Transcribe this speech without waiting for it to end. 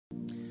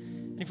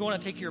And if you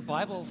want to take your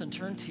Bibles and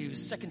turn to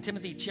 2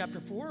 Timothy chapter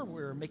 4,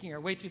 we're making our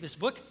way through this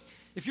book.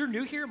 If you're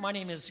new here, my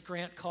name is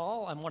Grant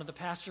Call. I'm one of the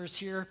pastors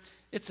here.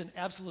 It's an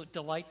absolute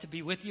delight to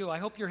be with you. I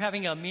hope you're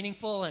having a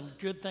meaningful and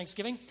good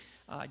Thanksgiving.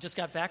 I just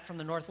got back from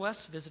the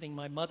Northwest visiting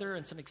my mother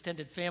and some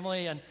extended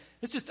family, and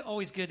it's just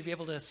always good to be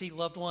able to see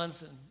loved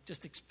ones and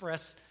just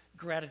express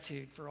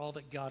gratitude for all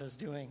that God is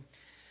doing.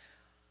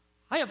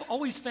 I have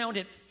always found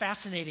it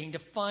fascinating to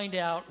find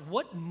out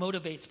what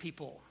motivates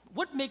people.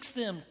 What makes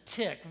them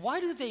tick? Why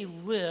do they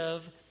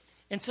live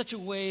in such a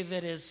way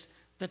that's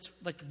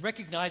like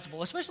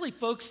recognizable, especially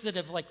folks that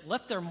have like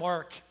left their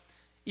mark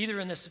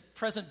either in this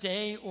present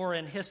day or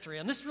in history?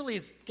 And this really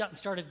has gotten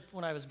started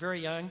when I was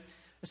very young.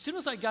 As soon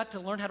as I got to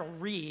learn how to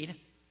read,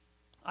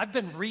 I've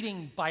been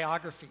reading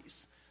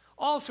biographies,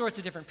 all sorts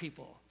of different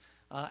people,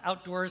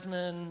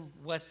 outdoorsmen,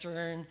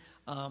 Western,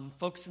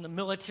 folks in the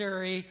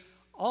military,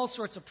 all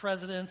sorts of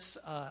presidents.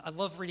 I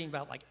love reading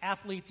about like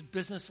athletes,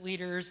 business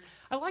leaders.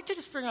 I like to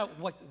just figure out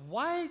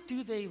why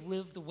do they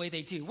live the way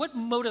they do? What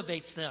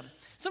motivates them?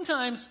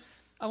 Sometimes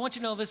I want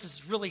you to know this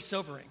is really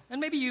sobering. And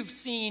maybe you've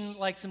seen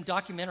like some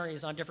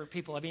documentaries on different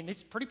people. I mean,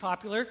 it's pretty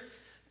popular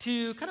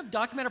to kind of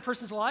document a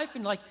person's life,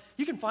 and like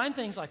you can find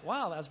things like,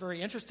 wow, that's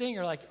very interesting.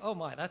 You're like, oh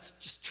my, that's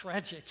just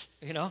tragic,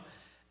 you know?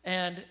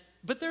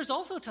 But there's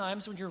also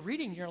times when you're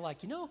reading, you're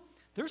like,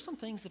 there's some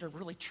things that are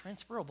really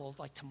transferable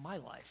like to my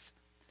life.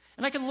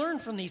 And I can learn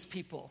from these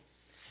people.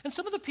 And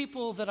some of the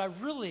people that I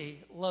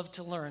really love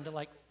to learn to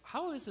like,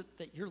 how is it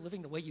that you're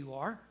living the way you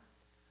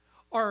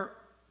are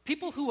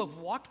people who have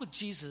walked with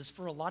Jesus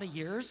for a lot of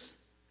years,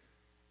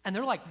 and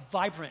they're like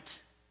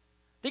vibrant.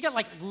 They got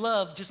like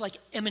love just like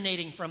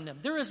emanating from them.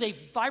 There is a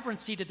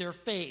vibrancy to their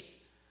faith.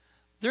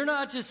 They're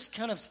not just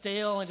kind of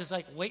stale and just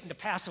like waiting to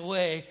pass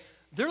away.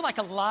 They're like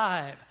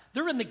alive.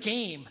 They're in the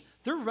game.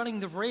 They're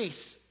running the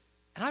race.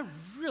 And I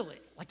really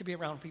like to be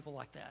around people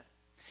like that,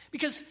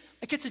 because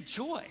it gets a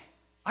joy.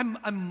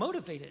 I'm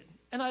motivated,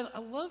 and I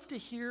love to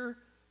hear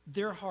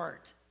their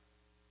heart.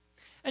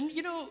 And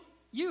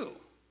you're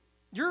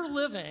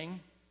living,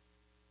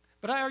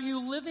 but are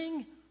you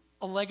living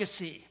a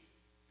legacy?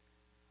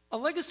 A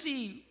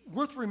legacy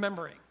worth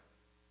remembering.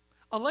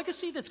 A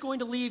legacy that's going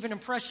to leave an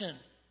impression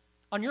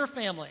on your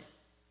family,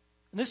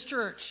 in this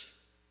church,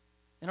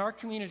 in our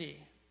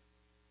community.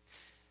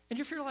 And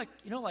if you're like,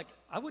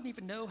 I wouldn't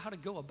even know how to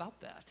go about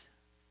that.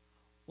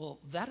 Well,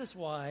 that is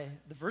why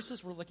the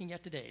verses we're looking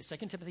at today, 2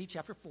 Timothy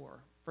chapter 4,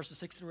 verses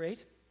 6 through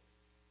 8.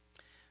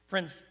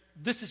 Friends,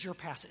 this is your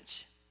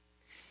passage.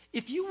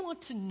 If you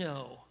want to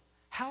know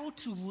how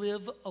to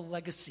live a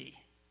legacy,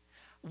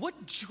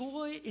 what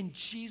joy in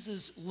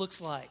Jesus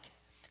looks like,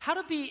 how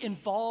to be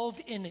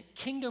involved in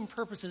kingdom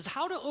purposes,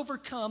 how to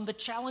overcome the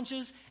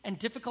challenges and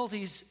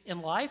difficulties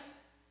in life,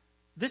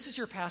 this is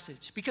your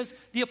passage. Because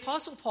the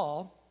Apostle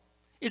Paul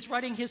is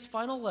writing his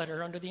final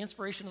letter under the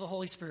inspiration of the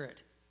Holy Spirit.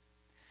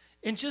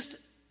 In just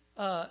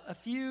a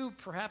few,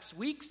 perhaps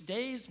weeks,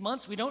 days,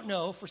 months, we don't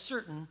know for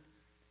certain,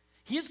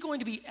 he is going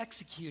to be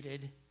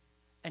executed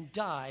and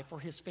die for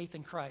his faith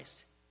in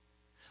Christ.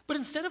 But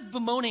instead of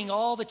bemoaning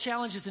all the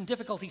challenges and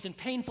difficulties and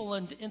painful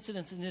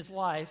incidents in his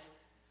life,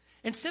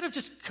 instead of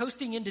just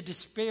coasting into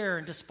despair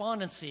and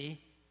despondency,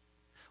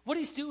 what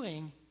he's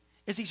doing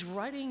is he's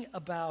writing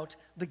about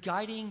the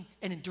guiding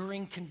and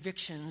enduring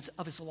convictions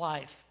of his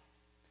life.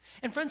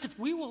 And friends, if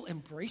we will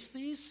embrace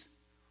these,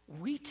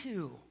 we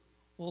too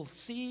will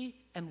see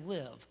and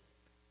live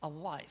a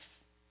life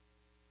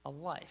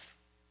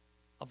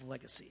of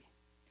legacy.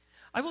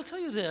 I will tell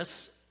you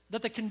this,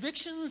 that the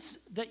convictions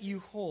that you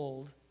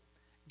hold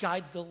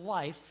guide the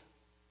life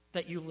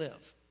that you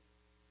live.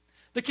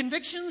 The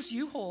convictions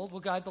you hold will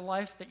guide the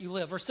life that you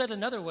live. Or said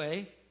another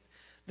way,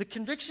 the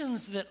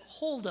convictions that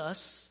hold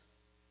us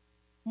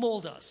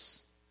mold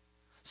us.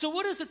 So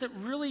what is it that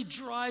really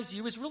drives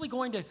you, is really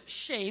going to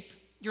shape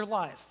your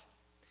life?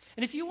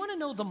 And if you want to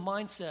know the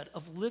mindset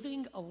of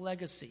living a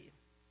legacy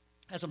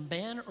as a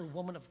man or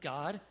woman of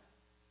God,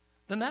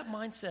 then that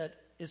mindset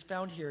is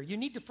found here. You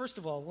need to, first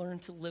of all, learn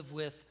to live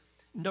with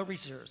no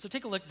reserve. So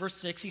take a look, verse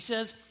 6. He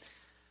says,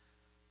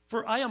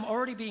 "For I am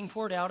already being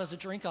poured out as a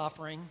drink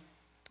offering,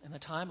 and the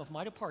time of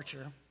my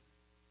departure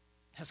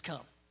has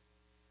come."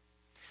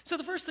 So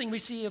the first thing we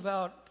see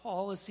about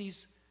Paul is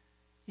he's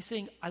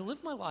saying, I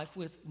live my life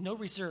with no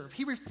reserve.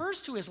 He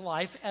refers to his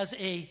life as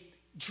a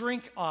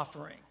drink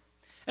offering.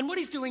 And what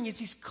he's doing is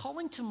he's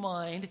calling to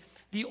mind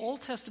the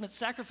Old Testament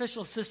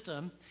sacrificial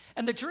system.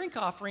 And the drink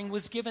offering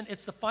was given,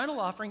 it's the final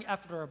offering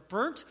after a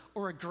burnt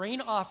or a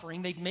grain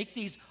offering. They'd make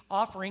these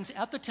offerings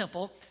at the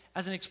temple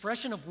as an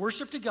expression of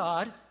worship to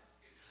God.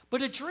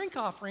 But a drink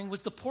offering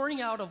was the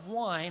pouring out of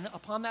wine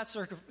upon that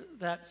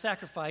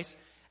sacrifice.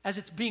 As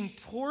it's being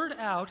poured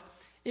out,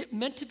 it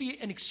meant to be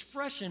an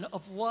expression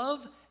of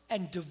love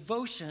and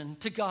devotion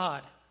to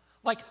God.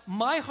 Like,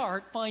 my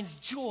heart finds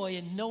joy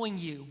in knowing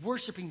you,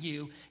 worshiping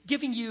you,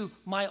 giving you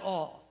my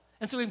all.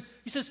 And so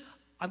he says,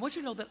 I want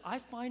you to know that I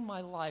find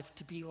my life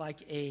to be like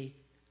a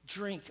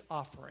drink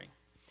offering.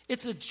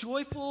 It's a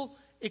joyful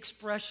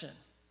expression.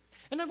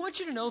 And I want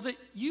you to know that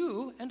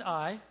you and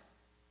I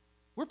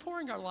we're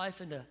pouring our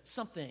life into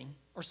something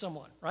or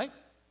someone, right?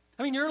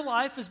 I mean, your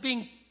life is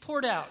being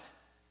poured out,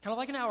 kind of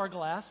like an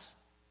hourglass.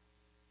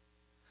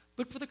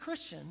 But for the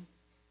Christian,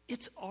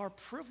 it's our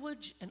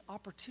privilege and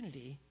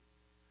opportunity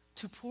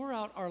to pour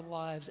out our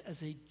lives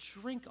as a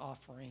drink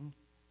offering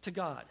to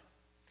God.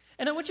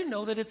 And I want you to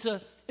know that it's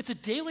a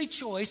daily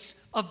choice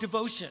of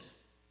devotion.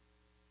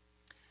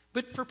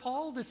 But for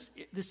Paul,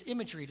 this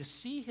imagery, to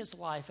see his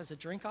life as a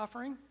drink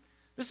offering,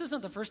 this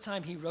isn't the first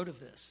time he wrote of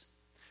this.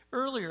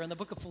 Earlier in the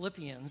book of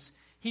Philippians,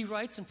 he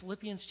writes in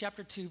Philippians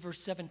chapter 2,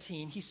 verse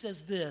 17, he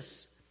says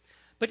this,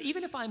 "But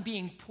even if I'm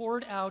being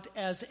poured out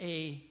as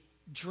a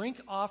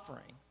drink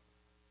offering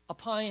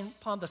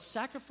upon the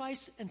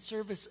sacrifice and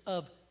service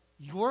of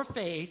your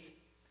faith,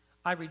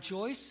 I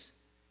rejoice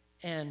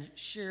and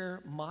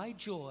share my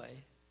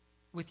joy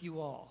with you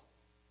all."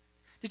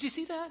 Did you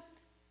see that?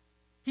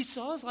 He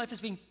saw his life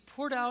as being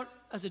poured out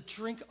as a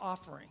drink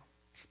offering,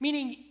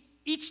 meaning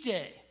each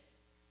day,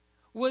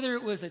 whether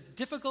it was a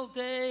difficult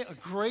day, a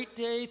great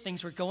day,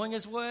 things were going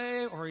his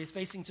way, or he's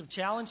facing some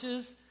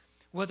challenges,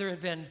 whether it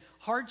had been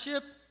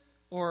hardship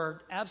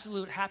or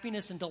absolute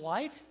happiness and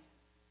delight.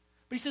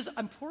 But he says,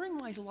 I'm pouring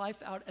my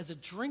life out as a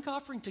drink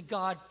offering to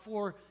God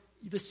for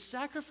the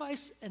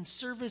sacrifice and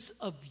service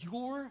of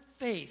your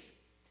faith.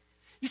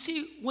 You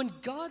see, when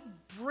God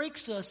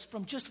breaks us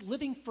from just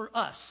living for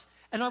us,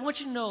 and I want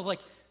you to know, like,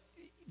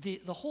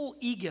 the whole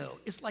ego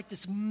is like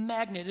this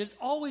magnet. It's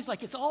always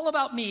like it's all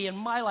about me and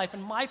my life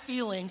and my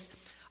feelings.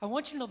 I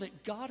want you to know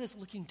that God is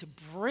looking to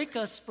break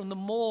us from the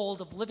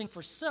mold of living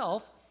for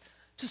self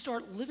to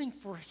start living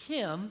for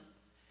Him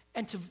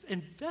and to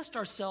invest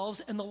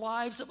ourselves in the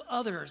lives of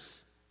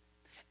others.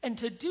 And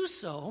to do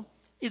so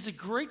is a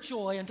great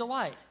joy and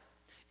delight.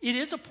 It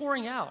is a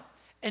pouring out,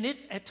 and it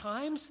at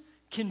times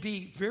can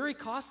be very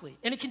costly,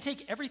 and it can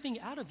take everything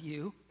out of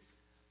you.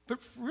 But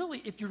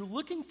really, if you're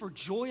looking for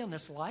joy in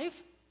this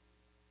life,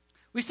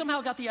 we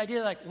somehow got the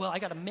idea like, well, I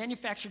got to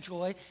manufacture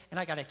joy, and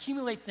I got to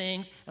accumulate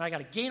things, and I got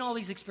to gain all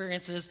these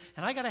experiences,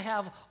 and I got to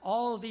have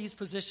all of these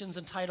positions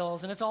and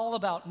titles, and it's all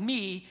about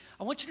me.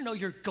 I want you to know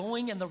you're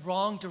going in the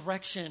wrong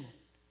direction.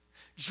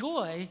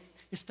 Joy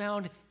is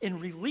found in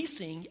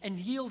releasing and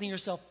yielding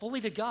yourself fully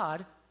to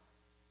God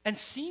and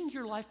seeing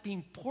your life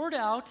being poured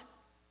out,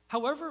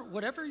 however,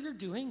 whatever you're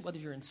doing, whether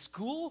you're in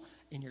school,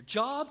 in your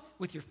job,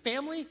 with your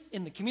family,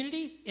 in the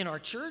community, in our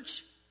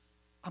church.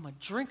 I'm a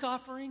drink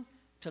offering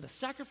to the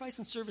sacrifice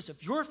and service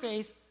of your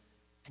faith,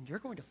 and you're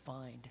going to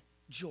find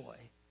joy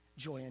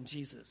in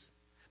Jesus.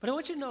 But I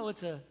want you to know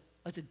it's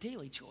a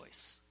daily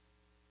choice.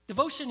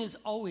 Devotion is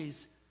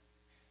always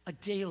a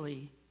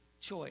daily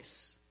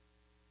choice.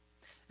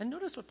 And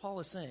notice what Paul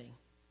is saying.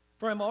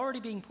 For I'm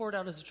already being poured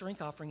out as a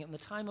drink offering, and the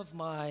time of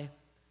my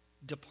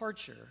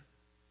departure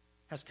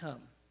has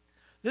come.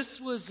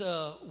 This was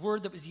a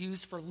word that was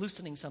used for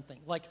loosening something,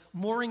 like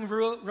mooring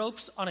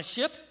ropes on a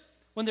ship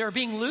when they were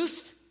being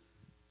loosed,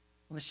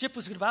 when the ship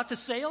was about to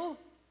sail,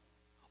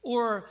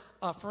 or,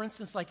 for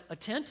instance, like a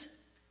tent,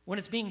 when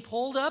it's being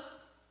pulled up,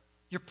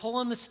 you're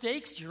pulling the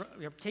stakes, you're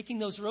taking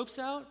those ropes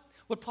out.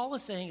 What Paul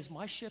is saying is,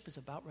 my ship is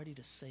about ready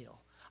to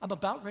sail. I'm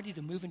about ready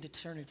to move into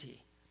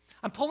eternity.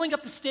 I'm pulling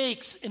up the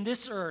stakes in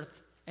this earth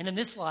and in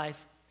this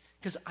life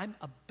because I'm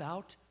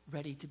about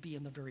ready to be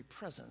in the very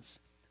presence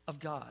of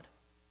God.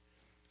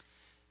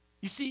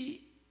 You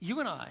see, you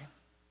and I,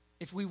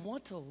 if we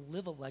want to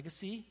live a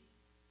legacy,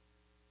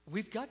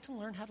 we've got to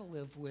learn how to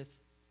live with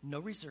no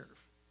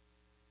reserve,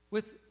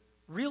 with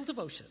real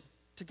devotion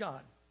to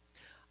God.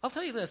 I'll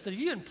tell you this, that if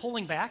you've been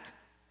pulling back,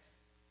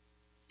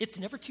 it's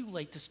never too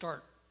late to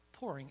start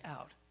pouring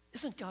out.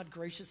 Isn't God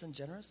gracious and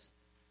generous?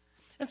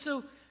 And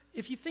so,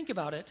 if you think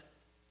about it,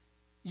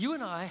 you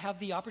and I have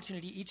the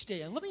opportunity each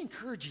day, and let me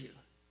encourage you,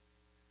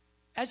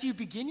 as you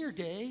begin your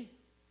day,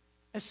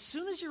 as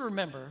soon as you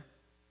remember,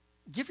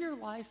 give your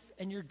life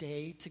and your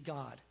day to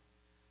God.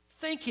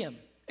 Thank Him,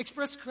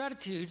 express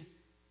gratitude,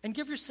 and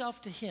give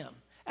yourself to Him.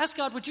 Ask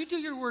God, would you do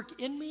your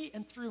work in me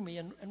and through me?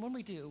 And when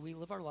we do, we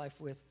live our life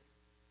with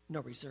no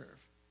reserve.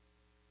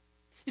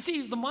 You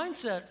see, the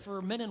mindset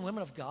for men and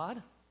women of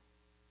God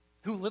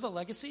who live a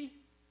legacy,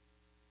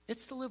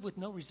 it's to live with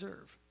no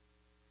reserve.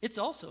 It's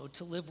also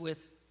to live with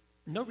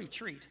no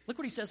retreat. Look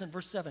what he says in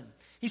verse 7.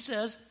 He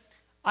says,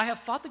 I have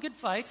fought the good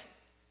fight.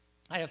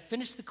 I have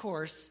finished the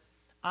course.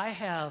 I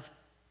have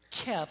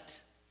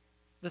kept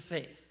the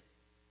faith.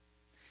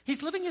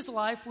 He's living his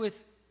life with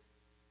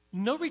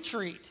no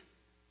retreat.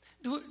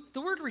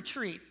 The word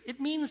retreat,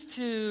 it means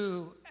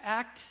to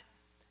act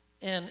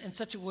in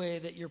such a way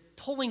that you're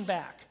pulling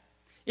back.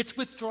 It's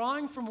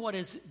withdrawing from what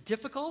is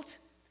difficult,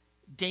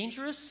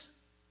 dangerous,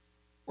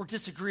 or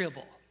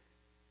disagreeable.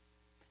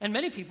 And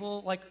many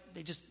people,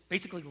 they just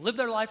basically live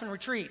their life in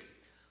retreat.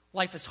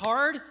 Life is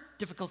hard,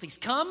 difficulties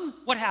come,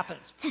 what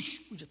happens? Whoosh,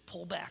 we just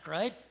pull back,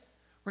 right?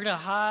 We're going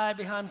to hide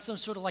behind some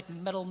sort of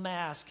metal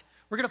mask.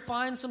 We're going to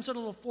find some sort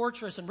of little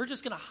fortress, and we're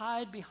just going to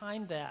hide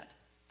behind that.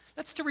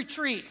 That's to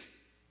retreat.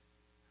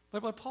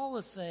 But what Paul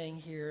is saying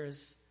here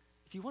is,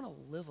 if you want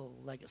to live a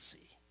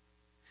legacy,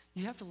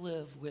 you have to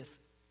live with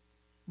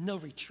no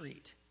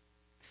retreat.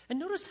 And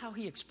notice how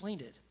he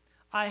explained it.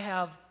 I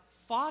have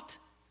fought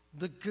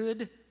the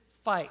good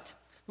fight.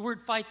 The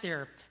word fight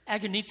there,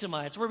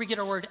 agonizomai, it's where we get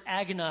our word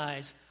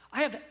agonize.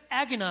 I have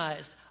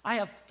agonized. I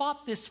have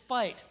fought this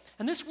fight.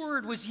 And this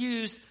word was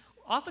used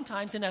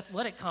oftentimes in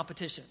athletic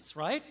competitions,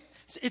 right?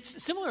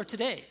 It's similar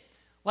today.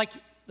 Like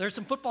there's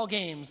some football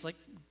games like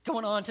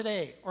going on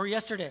today or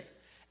yesterday.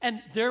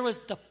 And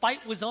the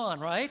fight was on,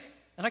 right?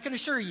 And I can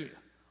assure you,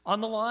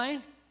 on the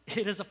line,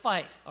 it is a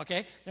fight,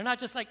 okay? They're not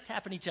just like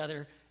tapping each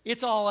other.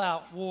 It's all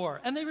out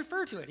war. And they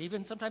refer to it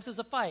even sometimes as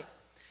a fight.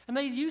 And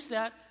they used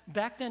that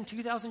back then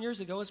 2,000 years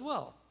ago as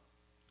well.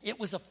 It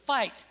was a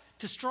fight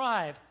to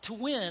strive, to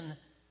win.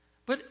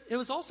 But it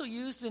was also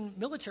used in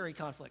military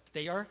conflict.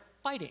 They are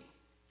fighting.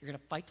 You're going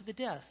to fight to the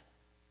death.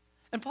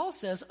 And Paul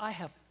says, I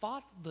have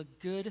fought the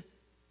good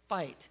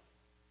fight.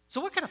 So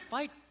what kind of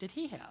fight did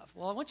he have?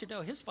 Well, I want you to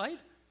know his fight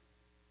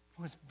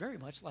was very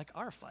much like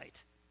our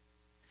fight.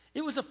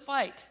 It was a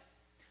fight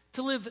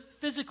to live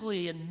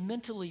physically and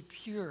mentally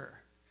pure.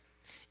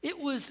 It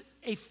was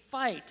a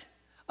fight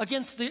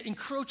against the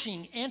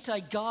encroaching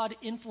anti-God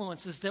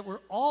influences that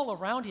were all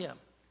around him.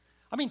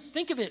 I mean,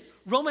 think of it,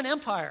 Roman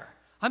Empire.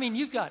 I mean,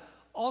 you've got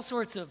all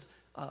sorts of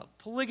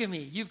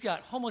polygamy. You've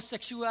got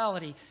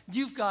homosexuality.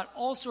 You've got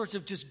all sorts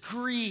of just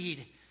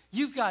greed.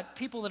 You've got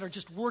people that are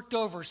just worked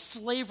over,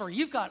 slavery.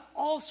 You've got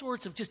all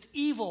sorts of just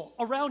evil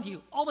around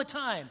you all the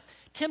time.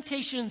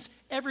 Temptations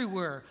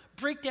everywhere.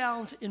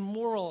 Breakdowns in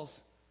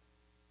morals.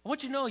 I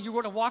want you to know you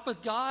were to walk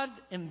with God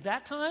in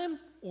that time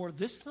or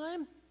this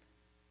time,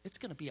 it's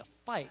going to be a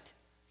fight.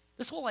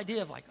 This whole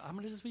idea of like, I'm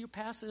going to just be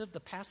the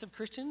passive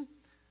Christian,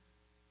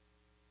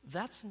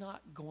 that's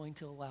not going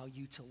to allow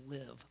you to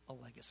live a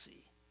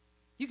legacy.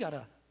 You got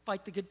to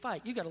fight the good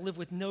fight. You got to live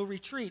with no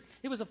retreat.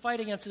 It was a fight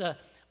against a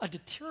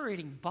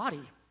deteriorating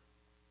body.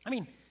 I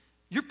mean,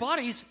 your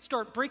bodies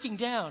start breaking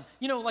down.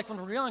 You know, like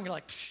when we're young, you're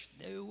like,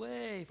 no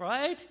way,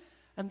 right?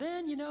 And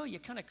then, you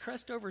kind of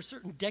crest over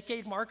certain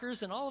decade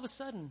markers, and all of a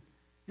sudden,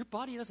 your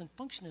body doesn't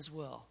function as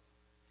well.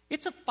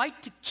 It's a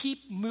fight to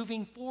keep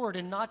moving forward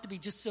and not to be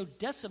just so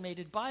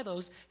decimated by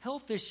those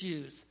health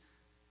issues.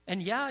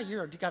 And yeah,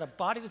 you've got a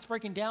body that's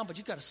breaking down, but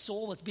you've got a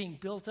soul that's being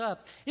built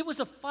up. It was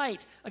a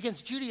fight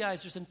against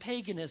Judaizers and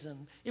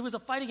paganism. It was a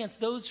fight against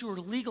those who were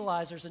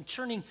legalizers and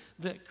turning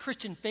the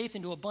Christian faith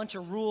into a bunch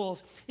of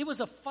rules. It was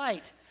a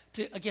fight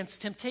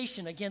against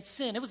temptation, against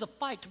sin. It was a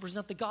fight to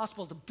present the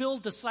gospel, to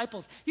build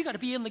disciples. You got to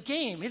be in the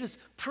game. It is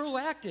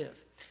proactive.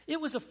 It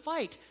was a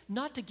fight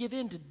not to give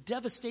in to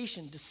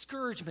devastation,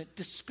 discouragement,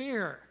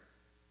 despair.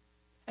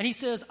 And he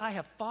says, I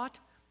have fought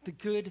the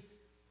good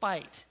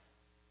fight.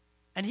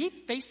 And he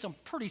faced some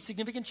pretty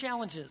significant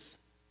challenges.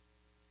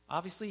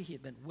 Obviously, he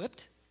had been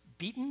whipped,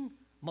 beaten,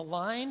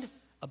 maligned,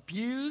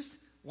 abused.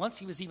 Once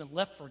he was even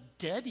left for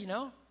dead,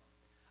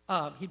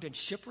 He'd been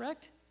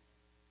shipwrecked.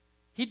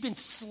 He'd been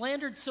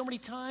slandered so many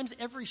times.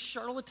 Every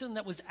charlatan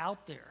that was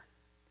out there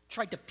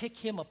tried to pick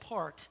him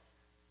apart.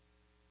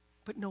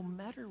 But no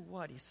matter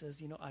what, he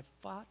says, I've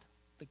fought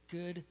the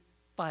good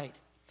fight.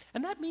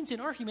 And that means in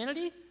our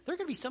humanity, there are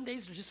going to be some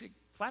days that are just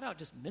flat out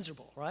just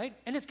miserable, right?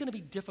 And it's going to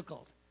be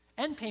difficult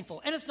and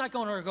painful, and it's not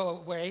going to go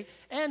away.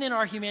 And in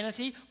our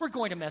humanity, we're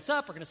going to mess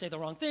up. We're going to say the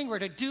wrong thing. We're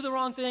going to do the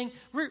wrong thing.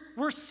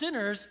 We're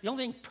sinners. The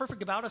only thing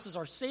perfect about us is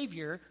our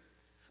Savior.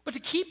 But to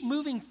keep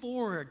moving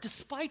forward,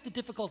 despite the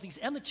difficulties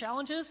and the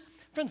challenges,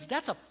 friends,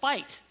 that's a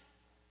fight.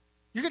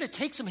 You're going to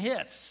take some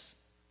hits.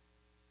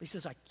 But he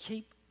says, I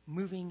keep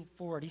moving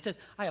forward. He says,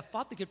 I have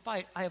fought the good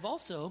fight. I have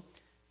also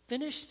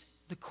finished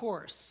the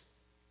course.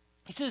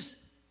 He says,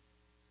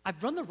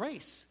 I've run the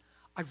race.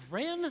 I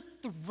ran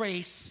the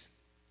race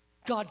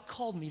God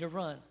called me to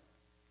run.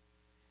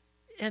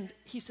 And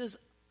he says,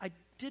 I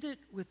did it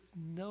with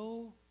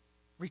no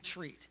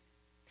retreat.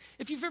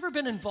 If you've ever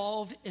been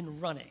involved in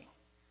running,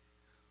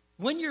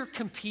 when you're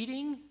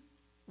competing,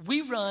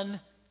 we run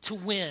to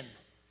win.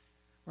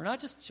 We're not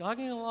just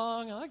jogging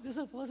along, like this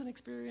is a pleasant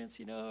experience,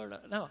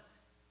 No.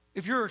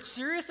 If you're a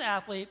serious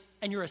athlete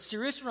and you're a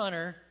serious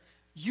runner,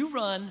 you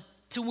run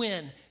to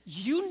win.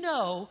 You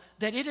know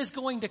that it is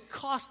going to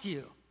cost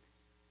you.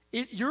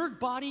 Your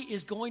body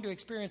is going to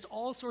experience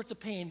all sorts of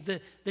pain.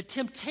 The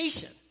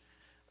temptation,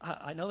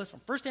 I know this from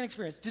firsthand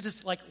experience, to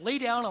just like lay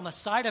down on the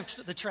side of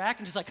the track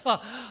and just like,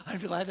 I'm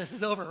glad this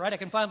is over, right? I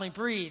can finally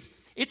breathe.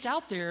 It's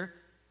out there,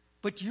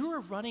 but you are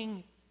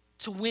running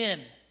to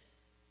win.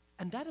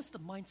 And that is the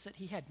mindset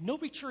he had. No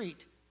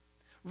retreat.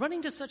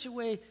 Running to such a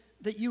way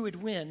that you would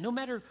win, no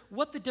matter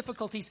what the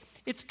difficulties.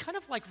 It's kind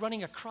of like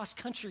running a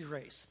cross-country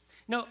race.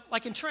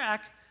 Like in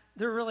track,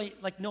 there are really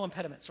like no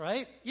impediments,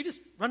 right? You just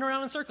run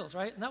around in circles,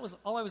 right? And that was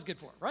all I was good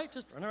for, right?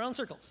 Just run around in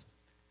circles.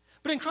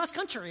 But in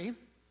cross-country,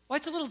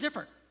 it's a little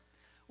different.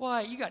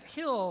 Why, you got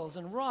hills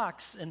and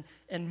rocks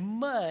and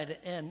mud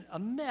and a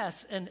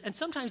mess. And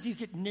sometimes you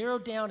get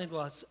narrowed down into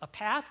a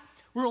path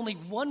where only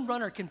one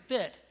runner can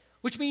fit,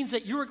 which means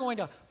that you are going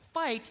to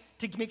fight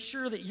to make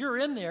sure that you're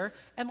in there,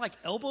 and like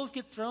elbows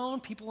get thrown,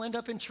 people end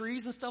up in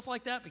trees and stuff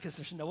like that because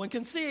there's no one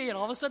can see, and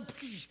all of a sudden,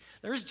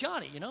 there's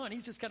Johnny, and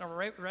he's just kind of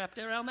wrapped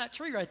around that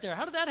tree right there.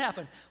 How did that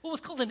happen? Well, it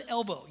was called an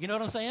elbow, you know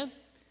what I'm saying?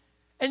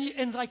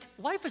 And like,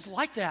 life is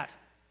like that.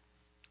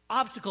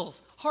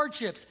 Obstacles,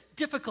 hardships,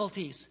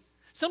 difficulties.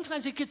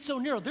 Sometimes it gets so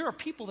narrow. There are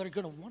people that are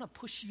going to want to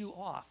push you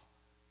off.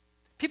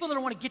 People that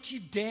want to get you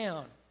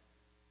down,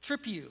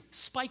 trip you,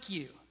 spike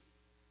you,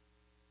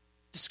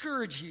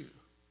 discourage you,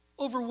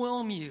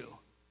 overwhelm you.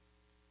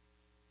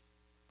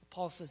 But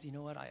Paul says, you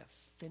know what? I have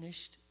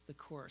finished the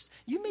course.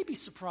 You may be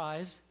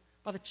surprised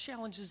by the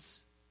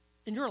challenges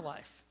in your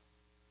life.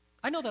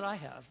 I know that I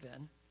have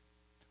been.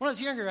 When I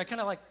was younger, I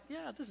kind of like,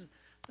 yeah, this is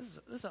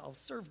I'll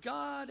serve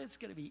God. It's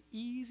going to be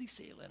easy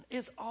sailing.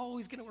 It's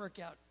always going to work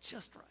out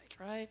just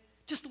right?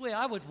 Just the way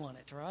I would want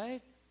it,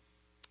 right?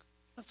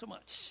 Not so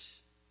much.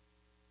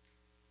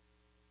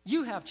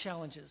 You have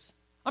challenges.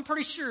 I'm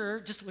pretty sure,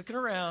 just looking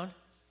around,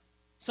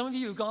 some of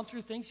you have gone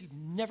through things you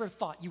never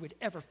thought you would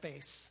ever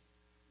face.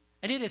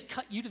 And it has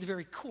cut you to the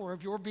very core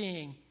of your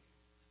being.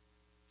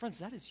 Friends,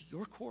 that is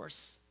your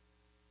course.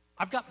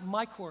 I've got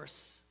my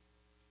course.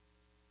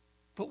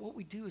 But what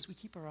we do is we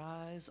keep our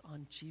eyes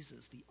on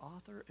Jesus, the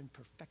author and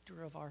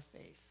perfecter of our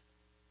faith,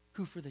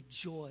 who for the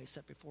joy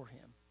set before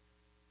him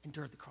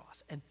endured the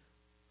cross. And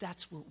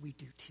that's what we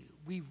do too.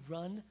 We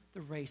run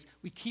the race.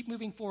 We keep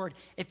moving forward.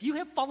 If you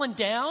have fallen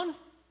down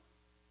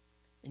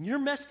and you're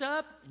messed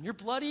up and you're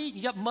bloody,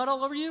 you got mud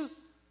all over you,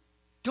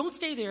 don't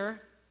stay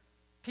there.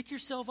 Pick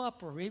yourself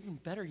up, or even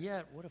better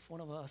yet, what if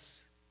one of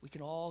us, we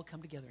can all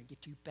come together and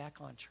get you back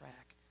on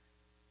track.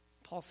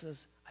 Paul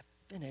says, I've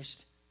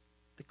finished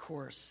the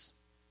course.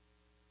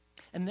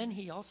 And then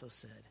he also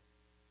said,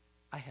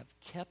 I have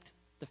kept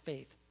the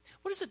faith.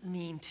 What does it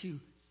mean to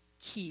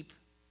keep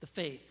the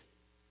faith?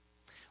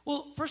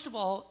 Well, first of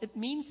all, it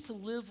means to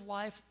live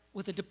life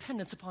with a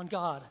dependence upon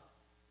God,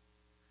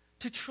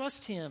 to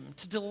trust him,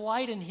 to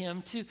delight in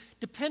him, to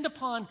depend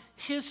upon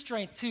his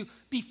strength, to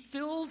be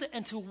filled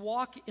and to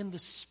walk in the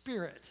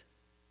Spirit.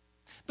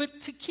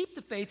 But to keep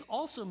the faith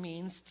also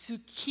means to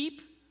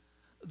keep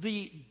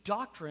the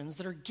doctrines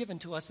that are given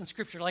to us in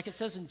Scripture. Like it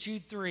says in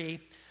Jude 3,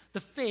 the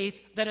faith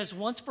that is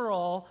once for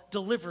all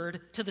delivered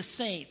to the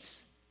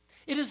saints.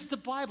 It is the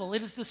Bible.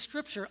 It is the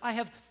Scripture. I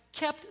have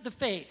kept the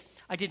faith.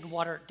 I didn't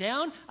water it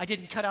down. I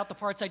didn't cut out the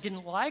parts I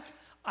didn't like.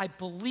 I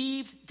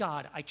believed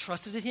God. I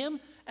trusted in him,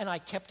 and I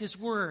kept his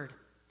word.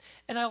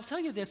 And I'll tell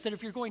you this, that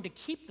if you're going to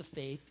keep the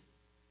faith,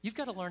 you've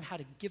got to learn how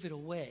to give it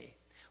away,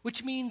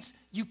 which means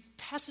you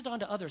pass it on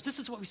to others. This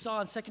is what we saw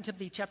in 2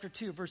 Timothy chapter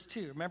 2, verse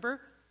 2. Remember?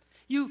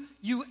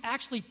 You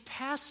actually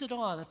pass it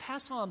on,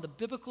 pass on the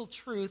biblical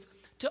truth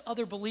to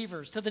other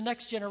believers, to the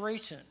next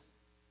generation.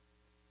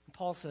 And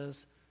Paul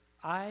says,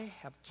 I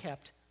have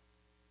kept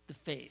the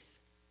faith.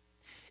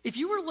 If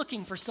you were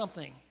looking for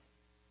something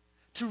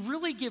to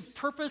really give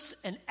purpose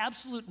and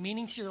absolute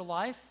meaning to your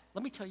life,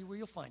 let me tell you where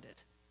you'll find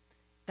it.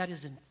 That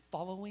is in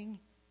following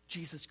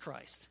Jesus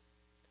Christ.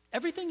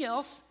 Everything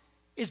else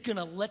is going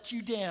to let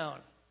you down.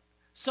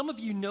 Some of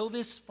you know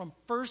this from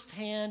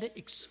firsthand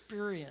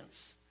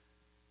experience.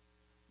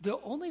 The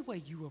only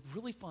way you will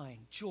really find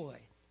joy,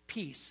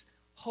 peace,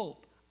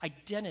 hope,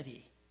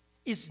 identity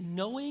is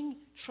knowing,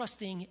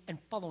 trusting, and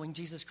following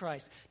Jesus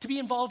Christ. To be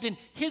involved in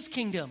his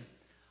kingdom.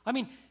 I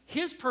mean,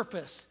 his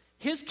purpose,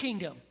 his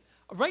kingdom.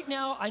 Right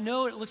now, I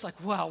know it looks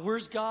like, wow,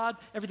 where's God?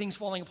 Everything's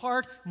falling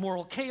apart,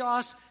 moral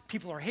chaos,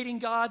 people are hating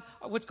God.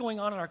 What's going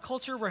on in our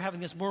culture? We're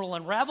having this moral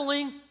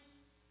unraveling.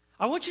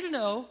 I want you to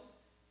know,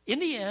 in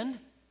the end,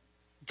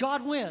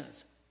 God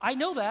wins. I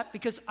know that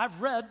because I've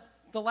read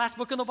the last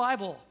book in the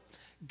Bible.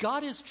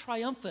 God is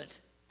triumphant,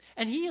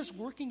 and he is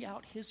working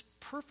out his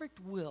perfect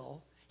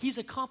will. He's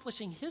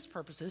accomplishing his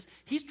purposes.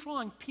 He's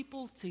drawing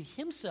people to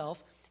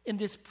himself in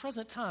this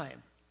present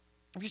time.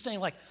 If you're saying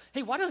like,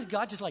 hey, why doesn't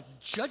God just like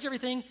judge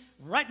everything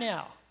right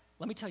now?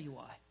 Let me tell you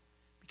why.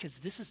 Because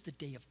this is the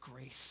day of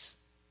grace.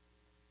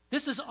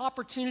 This is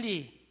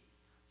opportunity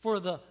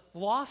for the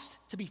lost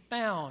to be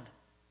found,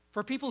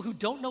 for people who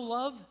don't know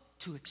love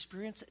to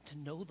experience it, to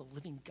know the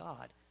living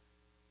God.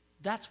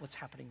 That's what's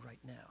happening right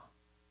now.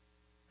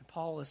 And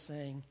Paul is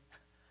saying,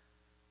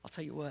 I'll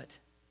tell you what,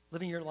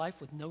 living your life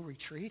with no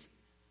retreat,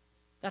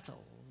 that's a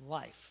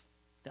life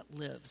that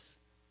lives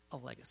a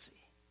legacy.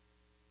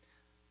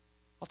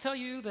 I'll tell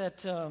you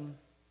that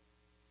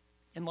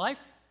in life,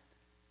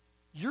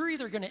 you're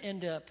either going to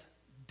end up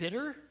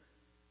bitter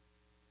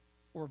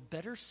or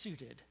better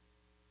suited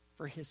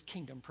for his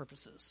kingdom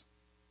purposes.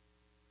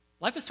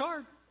 Life is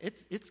hard.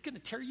 It's going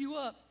to tear you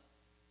up.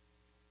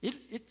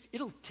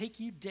 It'll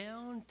take you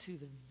down to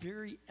the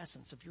very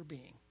essence of your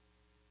being.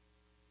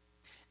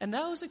 And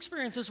those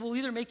experiences will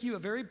either make you a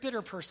very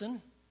bitter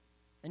person,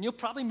 and you'll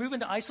probably move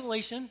into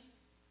isolation,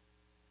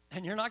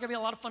 and you're not going to be a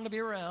lot of fun to be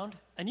around,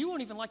 and you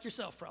won't even like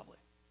yourself probably.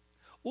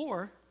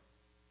 Or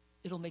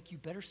it'll make you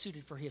better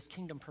suited for his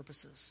kingdom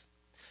purposes.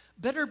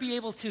 Better be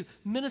able to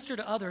minister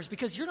to others,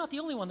 because you're not the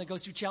only one that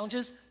goes through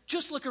challenges.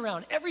 Just look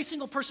around. Every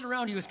single person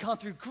around you has gone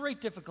through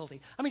great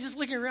difficulty. I mean, just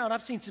looking around,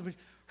 I've seen some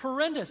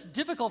horrendous,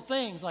 difficult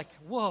things like,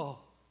 whoa,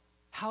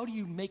 how do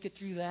you make it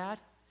through that?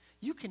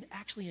 You can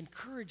actually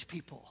encourage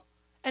people.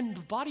 And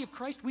the body of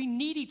Christ, we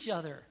need each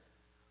other.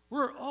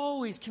 We're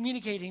always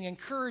communicating,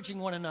 encouraging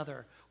one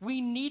another. We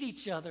need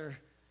each other.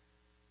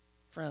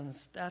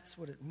 Friends, that's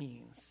what it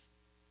means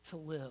to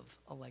live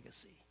a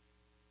legacy,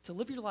 to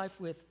live your life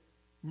with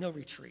no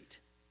retreat.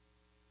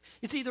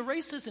 You see, the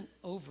race isn't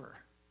over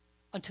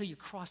until you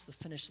cross the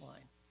finish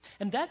line.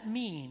 And that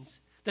means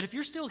that if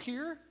you're still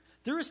here,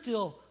 there is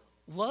still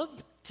love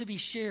to be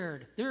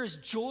shared. There is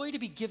joy to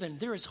be given.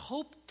 There is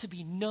hope to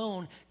be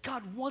known.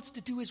 God wants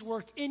to do his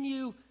work in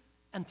you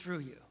and through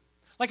you.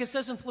 Like it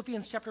says in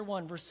Philippians chapter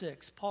 1, verse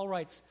 6, Paul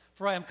writes,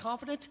 "For I am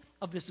confident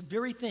of this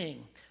very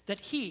thing, that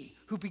he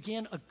who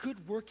began a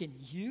good work in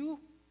you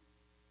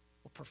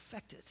will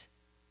perfect it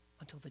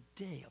until the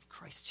day of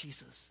Christ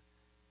Jesus."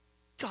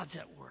 God's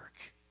at work.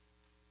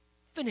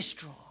 Finish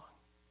strong.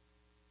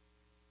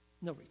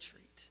 No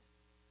retreat.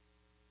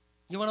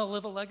 You want to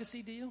live a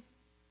legacy, do you?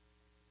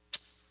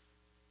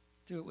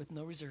 Do it with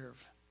no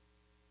reserve.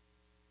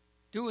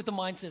 Do it with the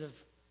mindset of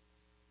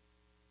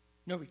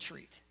no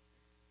retreat.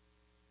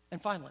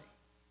 And finally,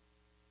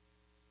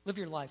 live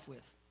your life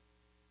with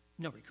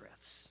no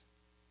regrets.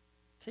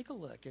 Take a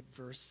look at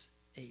verse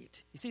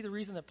 8. You see, the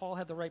reason that Paul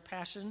had the right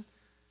passion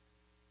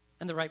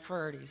and the right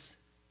priorities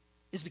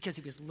is because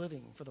he was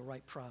living for the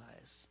right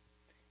prize.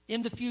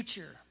 In the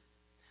future,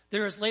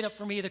 there is laid up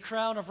for me the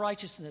crown of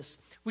righteousness,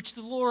 which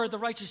the Lord, the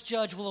righteous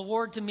judge, will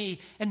award to me,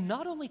 and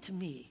not only to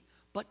me,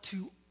 but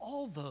to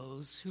all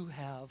those who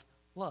have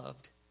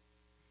loved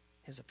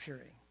his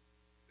appearing.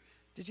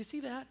 Did you see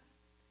that?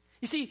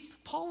 You see,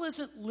 Paul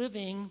isn't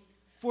living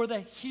for the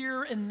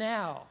here and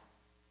now.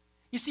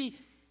 You see,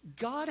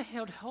 God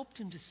had helped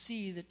him to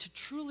see that to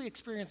truly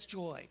experience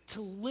joy,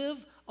 to live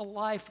a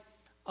life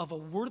of a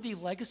worthy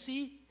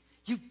legacy,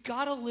 you've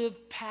got to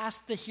live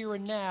past the here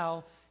and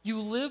now. You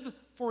live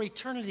for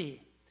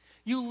eternity.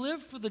 You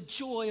live for the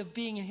joy of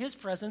being in his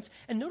presence.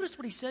 And notice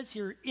what he says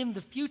here, in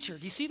the future.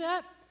 Do you see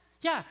that?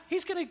 Yeah,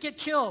 he's going to get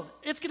killed.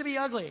 It's going to be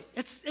ugly.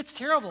 It's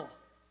terrible.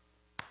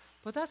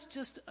 But that's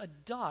just a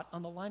dot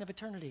on the line of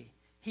eternity.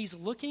 He's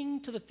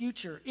looking to the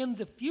future. In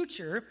the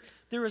future,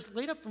 there is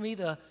laid up for me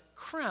the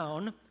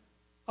crown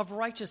of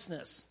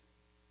righteousness.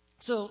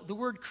 So the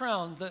word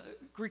crown, the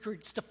Greek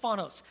word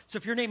Stephanos. So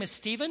if your name is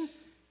Stephen,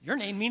 your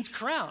name means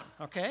crown,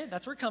 okay?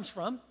 That's where it comes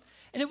from.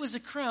 And it was a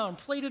crown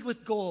plated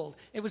with gold.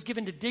 It was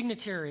given to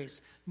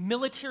dignitaries,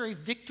 military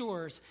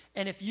victors,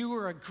 and if you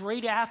were a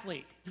great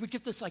athlete, you would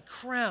get this like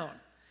crown.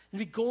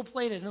 It'd be gold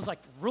plated, and it was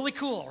like really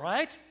cool,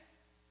 right?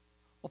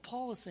 Well,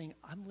 Paul is saying,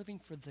 I'm living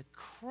for the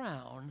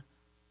crown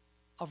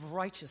of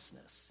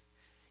righteousness.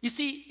 You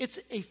see, it's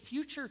a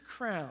future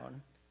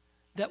crown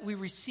that we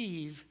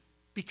receive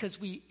because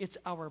it's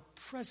our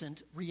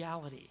present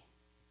reality.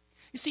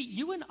 You see,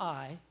 you and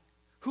I,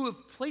 who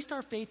have placed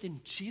our faith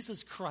in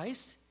Jesus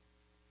Christ,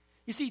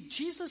 you see,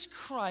 Jesus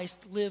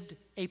Christ lived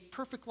a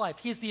perfect life.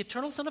 He is the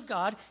eternal Son of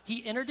God.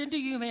 He entered into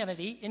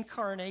humanity,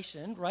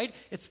 incarnation, right?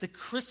 It's the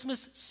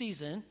Christmas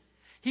season.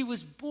 He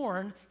was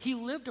born. He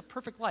lived a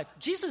perfect life.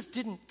 Jesus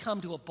didn't come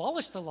to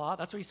abolish the law.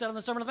 That's what he said on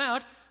the Sermon on the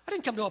Mount. I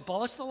didn't come to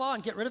abolish the law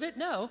and get rid of it.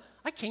 No,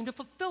 I came to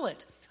fulfill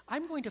it.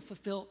 I'm going to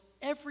fulfill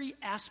every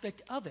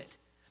aspect of it.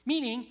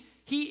 Meaning,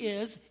 he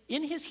is,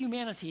 in his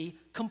humanity,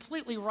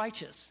 completely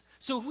righteous.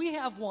 So we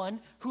have one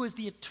who is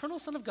the eternal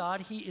Son of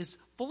God. He is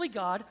fully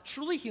God,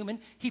 truly human.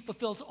 He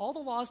fulfills all the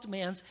law's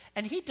demands,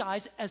 and he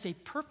dies as a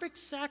perfect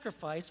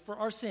sacrifice for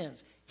our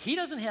sins. He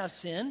doesn't have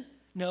sin.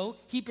 No,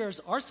 he bears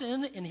our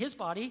sin in his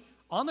body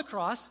on the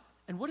cross.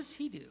 And what does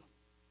he do?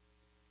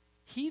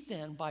 He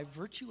then, by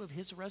virtue of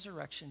his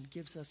resurrection,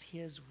 gives us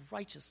his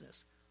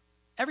righteousness.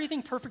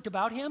 Everything perfect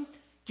about him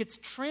gets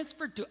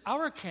transferred to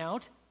our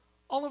account.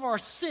 All of our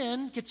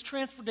sin gets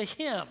transferred to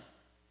him.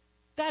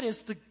 That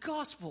is the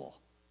gospel.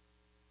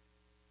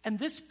 And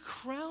this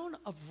crown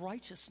of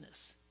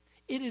righteousness,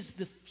 it is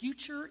the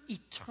future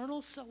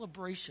eternal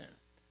celebration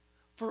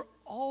for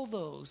all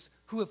those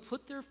who have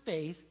put their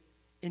faith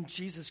in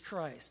Jesus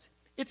Christ.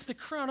 It's the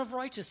crown of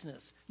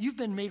righteousness. You've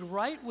been made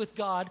right with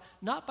God,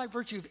 not by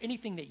virtue of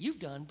anything that you've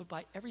done, but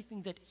by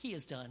everything that he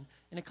has done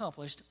and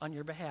accomplished on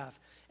your behalf.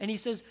 And he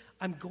says,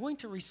 I'm going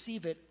to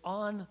receive it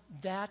on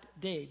that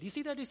day. Do you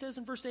see that he says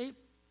in verse 8?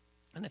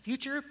 In the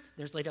future,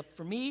 there's laid up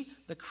for me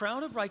the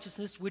crown of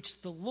righteousness, which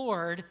the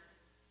Lord,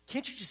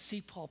 can't you just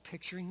see Paul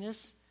picturing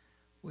this?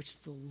 Which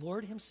the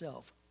Lord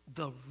himself,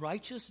 the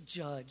righteous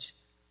judge,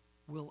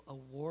 will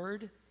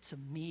award to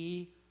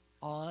me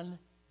on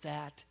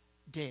that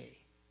day.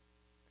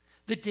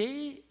 The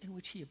day in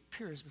which he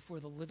appears before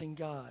the living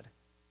God.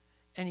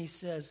 And he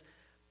says,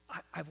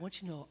 I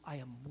want you to know I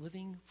am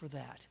living for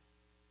that.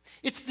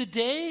 It's the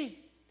day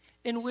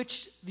in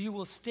which you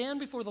will stand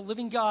before the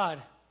living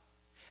God.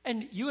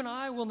 And you and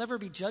I will never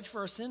be judged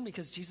for our sin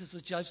because Jesus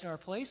was judged in our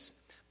place.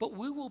 But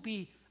we will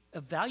be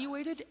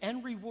evaluated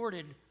and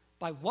rewarded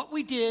by what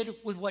we did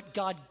with what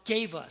God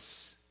gave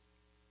us.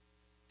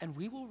 And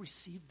we will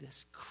receive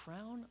this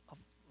crown of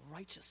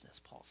righteousness,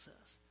 Paul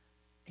says.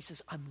 He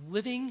says, I'm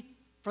living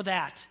for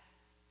that.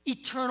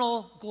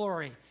 Eternal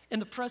glory in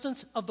the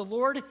presence of the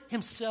Lord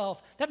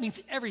himself. That means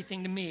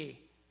everything to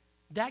me.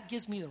 That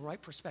gives me the right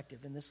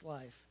perspective in this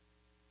life.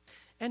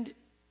 And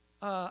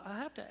I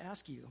have to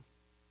ask you,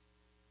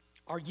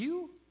 are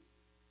you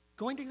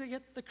going to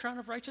get the crown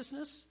of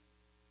righteousness?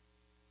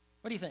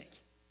 What do you think?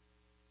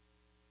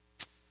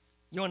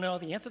 You want to know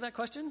the answer to that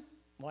question?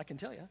 Well, I can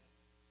tell you.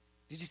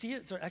 Did you see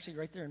it? It's actually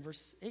right there in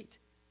verse 8.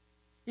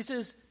 He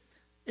says,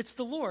 it's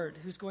the Lord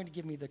who's going to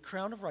give me the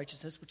crown of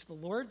righteousness, which the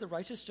Lord, the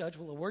righteous judge,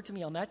 will award to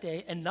me on that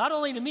day, and not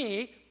only to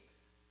me,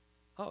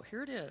 oh,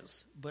 here it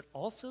is, but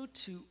also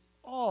to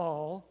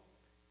all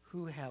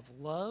who have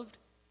loved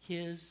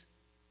his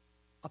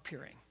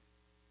appearing.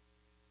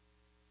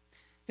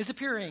 His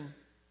appearing,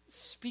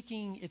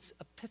 speaking, it's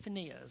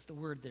epiphania is the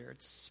word there.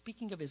 It's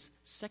speaking of his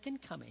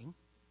second coming.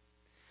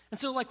 And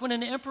so like when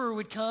an emperor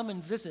would come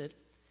and visit,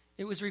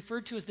 it was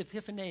referred to as the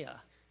epiphania.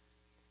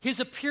 His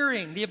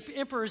appearing, the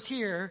emperor's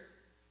here.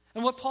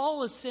 And what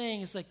Paul is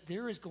saying is like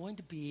there is going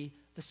to be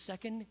the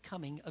second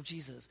coming of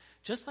Jesus.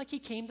 Just like he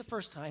came the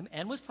first time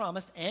and was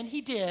promised, and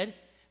he did.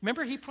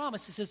 Remember, he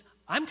promised, he says,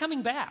 I'm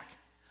coming back.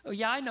 Oh,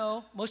 yeah, I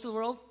know, most of the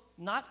world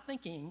not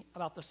thinking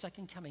about the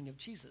second coming of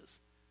Jesus.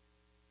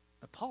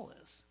 But Paul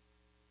is.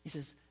 He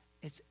says,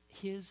 it's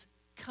his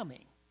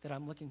coming that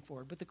I'm looking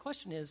for. But the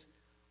question is,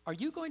 are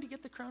you going to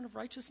get the crown of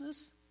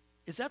righteousness?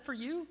 Is that for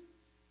you?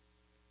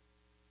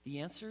 The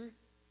answer,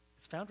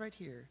 it's found right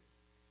here.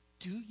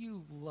 Do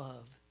you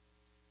love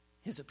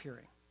his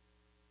appearing?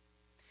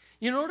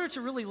 In order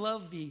to really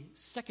love the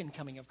second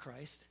coming of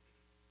Christ,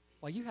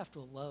 well, you have to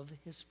love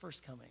his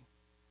first coming.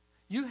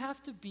 You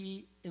have to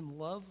be in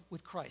love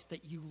with Christ,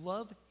 that you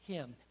love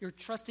him. You're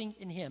trusting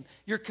in him.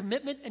 Your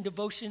commitment and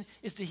devotion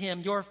is to him.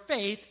 Your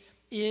faith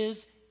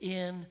is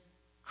in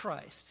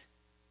Christ.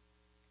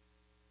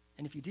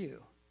 And if you do,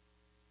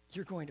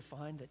 you're going to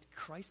find that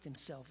Christ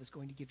himself is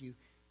going to give you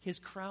his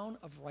crown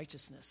of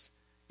righteousness.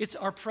 It's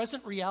our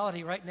present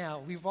reality right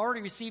now. We've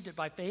already received it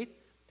by faith.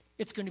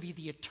 It's going to be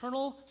the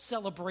eternal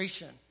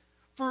celebration.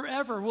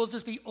 Forever, we'll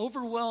just be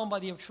overwhelmed by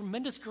the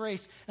tremendous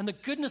grace and the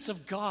goodness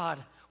of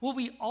God. We'll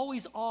be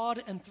always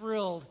awed and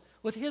thrilled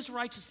with his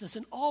righteousness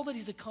and all that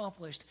he's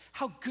accomplished,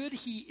 how good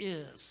he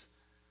is.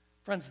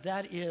 Friends,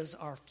 that is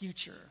our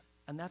future,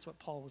 and that's what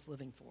Paul was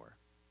living for.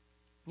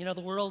 You know,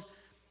 the world,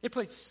 it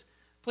places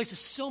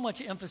so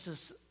much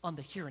emphasis on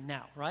the here and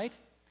now, right?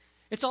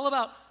 It's all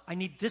about, I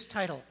need this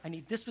title, I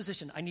need this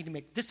position, I need to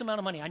make this amount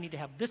of money, I need to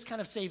have this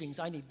kind of savings,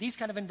 I need these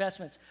kind of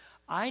investments,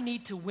 I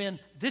need to win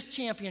this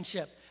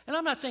championship. And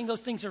I'm not saying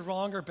those things are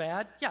wrong or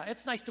bad. Yeah,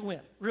 it's nice to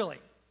win, really.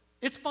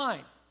 It's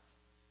fine.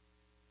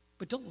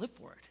 But don't live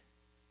for it.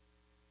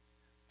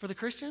 For the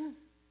Christian,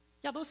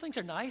 yeah, those things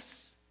are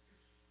nice,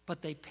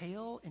 but they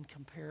pale in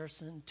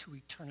comparison to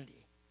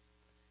eternity.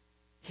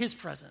 His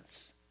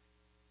presence,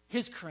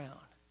 his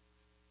crown,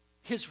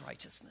 his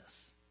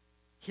righteousness,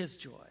 his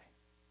joy.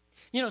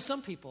 You know,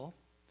 some people,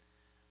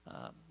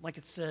 like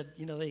it said,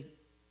 you know, they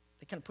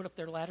kind of put up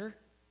their ladder,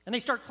 and they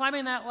start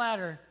climbing that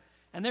ladder,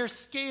 and they're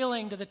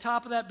scaling to the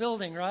top of that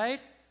building, right?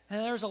 And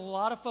there's a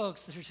lot of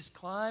folks that are just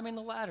climbing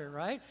the ladder,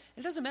 right?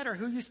 It doesn't matter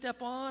who you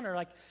step on, or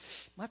like,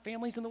 my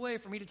family's in the way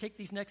for me to take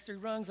these next 3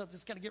 rungs, I'll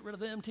just got to get rid of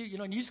them too, you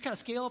know, and you just kind of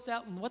scale up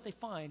that, and what they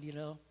find, you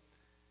know,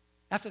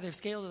 after they've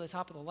scaled to the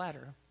top of the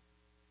ladder,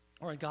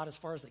 or got as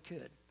far as they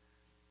could,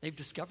 they've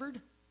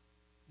discovered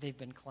they've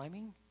been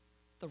climbing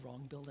the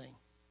wrong building.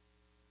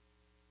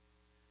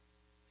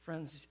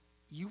 Friends,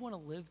 you want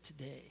to live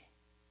today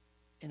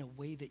in a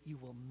way that you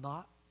will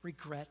not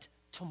regret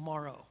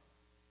tomorrow.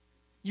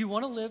 You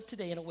want to live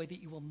today in a way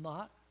that you will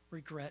not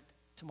regret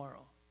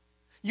tomorrow.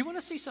 You want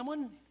to see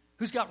someone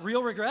who's got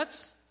real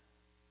regrets?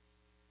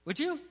 Would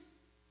you?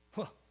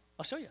 Well,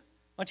 I'll show you.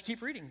 Why don't you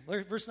keep reading?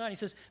 Verse 9, he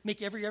says,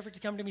 make every effort to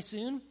come to me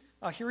soon.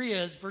 Here he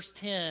is, verse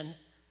 10.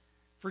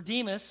 For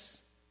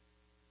Demas,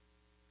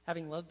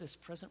 having loved this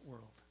present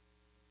world,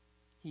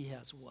 he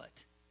has what?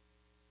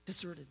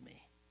 Deserted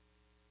me.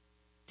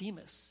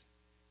 Demas.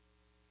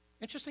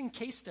 Interesting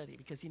case study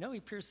because, you know, he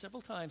appears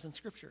several times in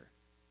Scripture.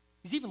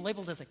 He's even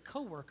labeled as a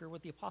co-worker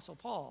with the Apostle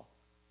Paul.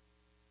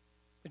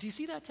 But do you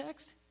see that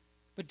text?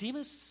 But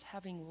Demas,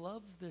 having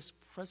loved this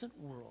present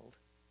world,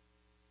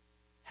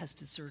 has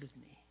deserted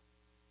me.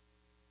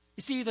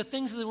 You see, the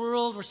things of the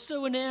world were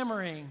so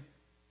enamoring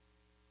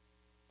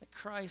that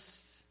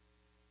Christ,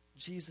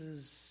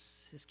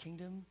 Jesus, his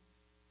kingdom,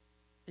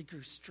 it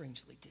grew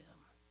strangely dim.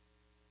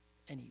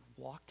 And he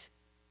walked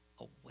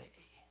away.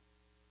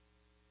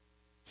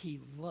 He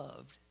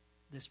loved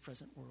this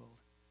present world.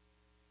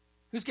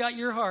 Who's got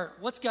your heart?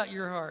 What's got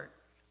your heart?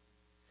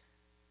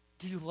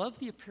 Do you love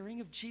the appearing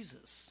of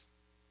Jesus?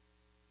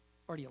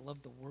 Or do you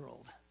love the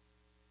world?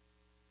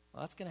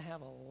 Well, that's going to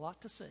have a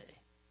lot to say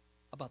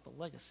about the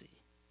legacy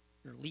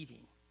you're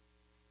leaving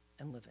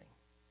and living.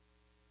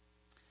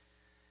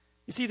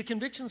 You see, the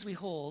convictions we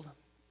hold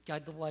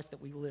guide the life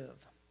that we live.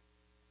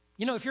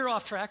 You know, if you're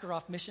off track or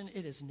off mission,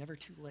 it is never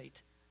too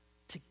late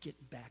to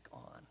get back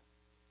on.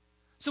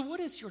 So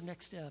what is your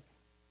next step?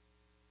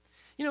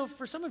 You know,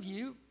 for some of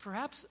you,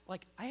 perhaps,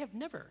 like, I have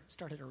never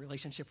started a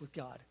relationship with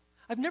God.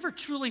 I've never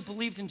truly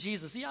believed in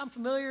Jesus. Yeah, I'm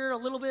familiar a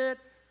little bit.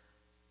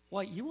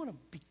 Well, you want to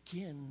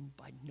begin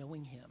by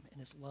knowing him and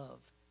his love,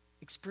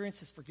 experience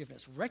his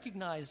forgiveness,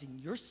 recognizing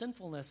your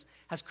sinfulness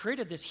has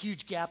created this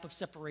huge gap of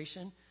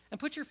separation, and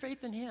put your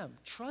faith in him.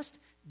 Trust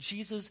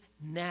Jesus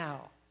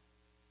now.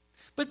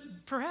 But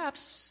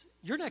perhaps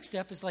your next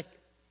step is like,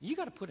 you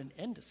got to put an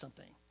end to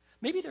something.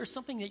 Maybe there's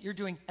something that you're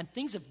doing and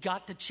things have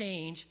got to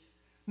change.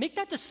 Make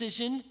that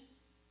decision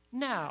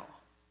now.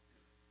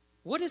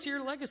 What is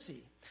your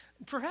legacy?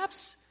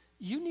 Perhaps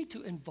you need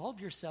to involve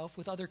yourself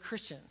with other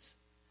Christians.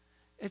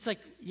 It's like,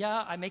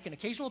 yeah, I make an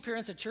occasional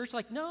appearance at church.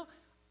 Like, no,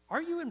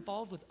 are you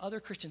involved with other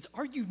Christians?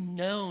 Are you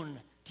known?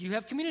 Do you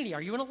have community?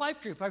 Are you in a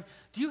life group?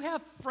 Do you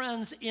have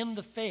friends in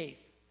the faith?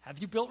 Have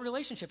you built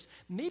relationships?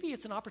 Maybe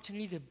it's an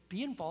opportunity to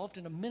be involved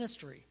in a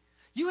ministry.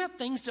 You have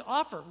things to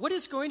offer. What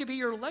is going to be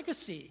your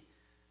legacy?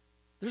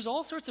 There's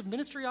all sorts of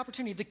ministry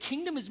opportunity. The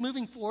kingdom is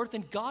moving forth,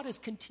 and God is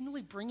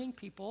continually bringing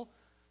people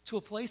to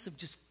a place of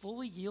just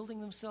fully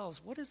yielding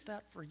themselves. What is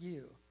that for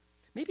you?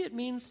 Maybe it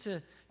means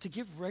to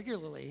give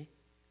regularly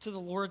to the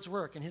Lord's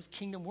work and his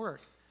kingdom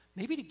work.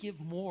 Maybe to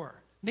give more.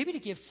 Maybe to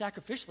give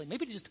sacrificially.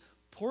 Maybe to just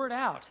pour it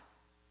out.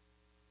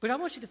 But I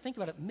want you to think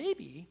about it.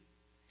 Maybe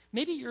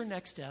your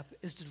next step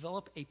is to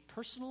develop a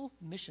personal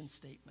mission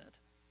statement.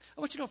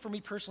 I want you to know, for me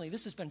personally,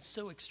 this has been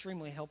so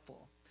extremely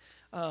helpful.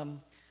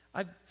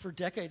 For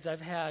decades,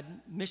 I've had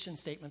mission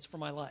statements for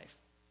my life.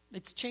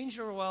 It's changed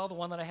over a while. The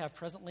one that I have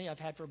presently, I've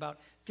had for about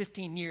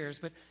 15 years.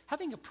 But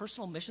having a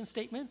personal mission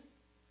statement,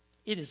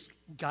 it is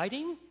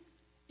guiding,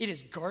 it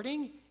is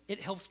guarding,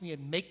 it helps me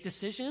make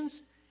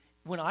decisions.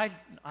 When I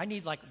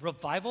need like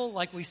revival,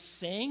 like we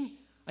sang,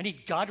 I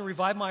need God to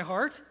revive my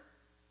heart.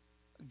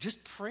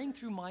 Just praying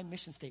through my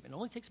mission statement, it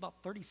only takes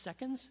about 30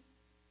 seconds,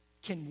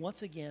 can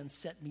once again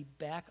set me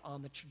back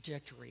on the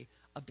trajectory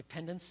of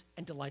dependence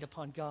and delight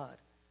upon God.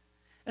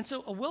 And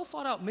so a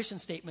well-thought-out mission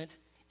statement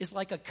is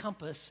like a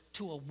compass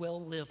to a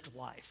well-lived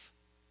life.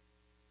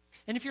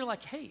 And if you're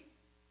like, hey,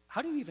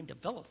 how do you even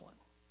develop one?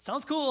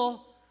 Sounds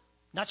cool.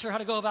 Not sure how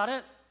to go about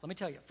it? Let me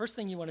tell you. First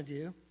thing you want to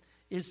do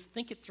is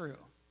think it through.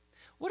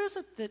 What is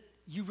it that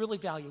you really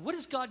value? What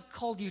has God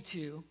called you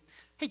to?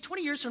 Hey,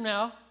 20 years from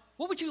now,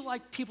 what would you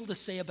like people to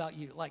say about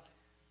you? Like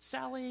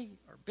Sally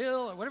or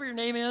Bill or whatever your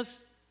name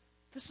is,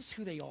 this is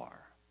who they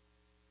are.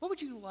 What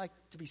would you like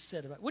to be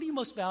said about? What do you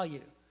most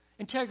value?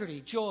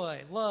 Integrity,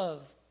 joy,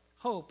 love,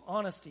 hope,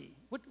 honesty.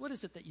 What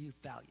is it that you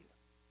value?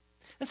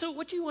 And so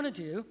what you want to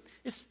do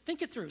is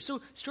think it through.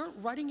 So start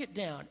writing it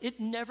down. It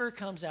never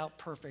comes out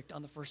perfect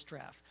on the first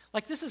draft.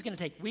 Like this is going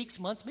to take weeks,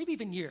 months, maybe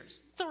even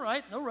years. It's all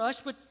right, no rush,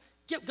 but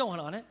get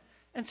going on it.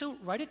 And so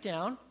write it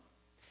down.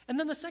 And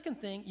then the second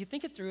thing, you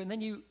think it through, and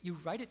then you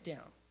write it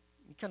down.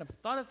 You kind of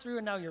thought it through,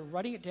 and now you're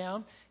writing it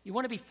down. You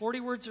want to be 40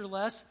 words or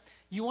less.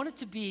 You want it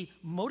to be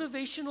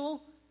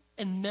motivational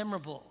and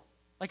memorable.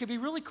 Like, it'd be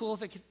really cool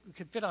if it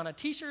could fit on a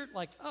T-shirt.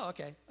 Like, oh,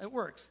 okay, it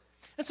works.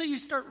 And so you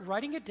start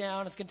writing it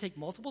down. It's going to take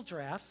multiple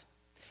drafts.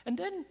 And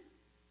then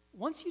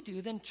once you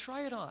do, then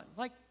try it on.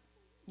 Like,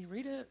 you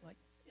read it, like,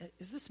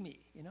 is this me?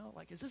 You know,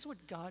 like, is this what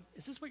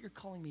you're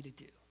calling me to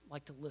do?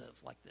 Like, to live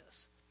like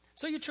this?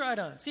 So you try it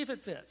on, see if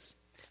it fits.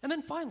 And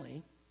then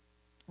finally,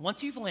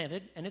 once you've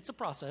landed, and it's a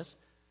process,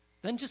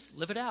 then just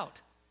live it out.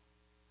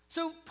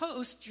 So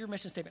post your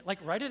mission statement. Like,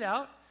 write it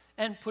out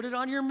and put it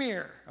on your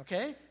mirror,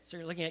 okay? So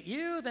you're looking at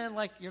you, then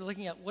like you're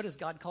looking at what is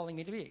God calling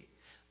me to be.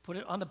 Put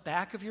it on the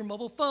back of your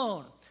mobile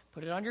phone.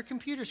 Put it on your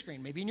computer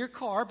screen, maybe in your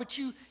car, but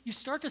you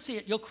start to see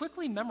it. You'll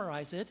quickly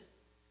memorize it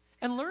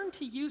and learn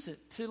to use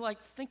it, to like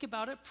think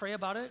about it, pray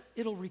about it.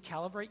 It'll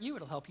recalibrate you.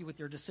 It'll help you with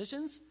your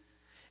decisions.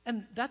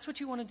 And that's what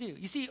you want to do.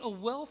 You see, a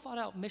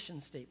well-thought-out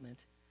mission statement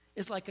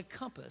is like a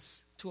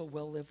compass to a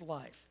well-lived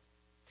life.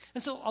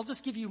 And so I'll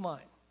just give you mine.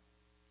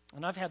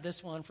 And I've had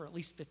this one for at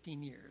least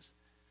 15 years.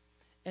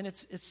 And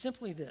it's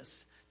simply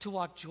this: to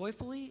walk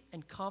joyfully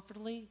and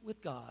confidently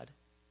with God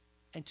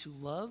and to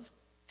love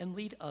and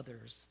lead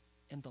others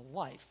in the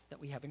life that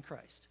we have in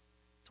Christ.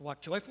 To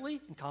walk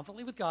joyfully and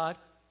confidently with God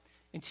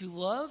and to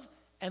love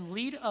and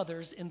lead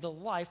others in the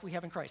life we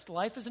have in Christ.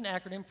 Life is an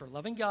acronym for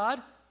loving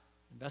God,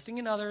 investing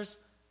in others,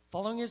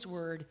 following his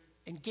word,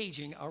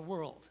 engaging our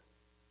world.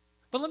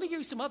 But let me give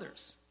you some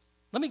others.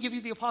 Let me give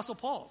you the Apostle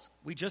Paul's.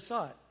 We just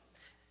saw it.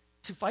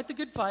 To fight the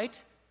good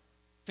fight,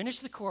 finish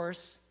the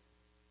course,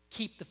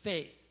 keep the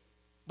faith.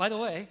 By the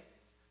way,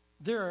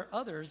 there are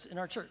others in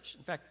our church.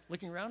 In fact,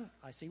 looking around,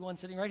 I see one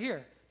sitting right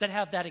here that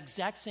have that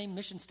exact same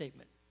mission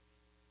statement.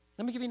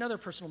 Let me give you another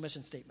personal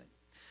mission statement.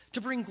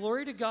 To bring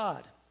glory to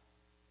God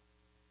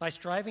by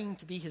striving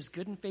to be his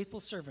good and faithful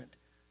servant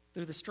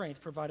through the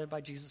strength provided by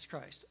Jesus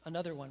Christ.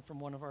 Another one from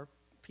one of our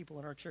people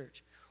in our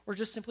church. Or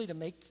just simply to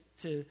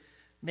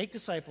make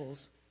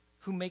disciples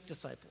who make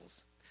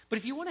disciples. But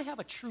if you want to have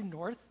a true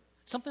north,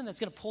 something that's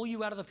going to pull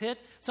you out of the pit,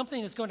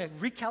 something that's going to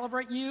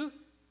recalibrate you,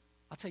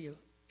 I'll tell you,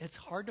 it's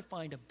hard to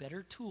find a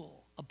better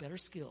tool, a better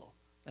skill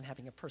than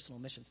having a personal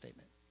mission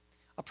statement.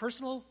 A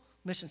personal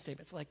mission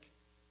statement,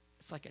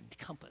 it's like a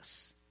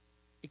compass.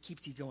 It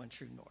keeps you going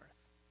true north.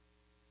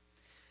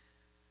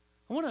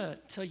 I want to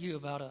tell you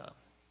about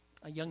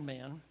a young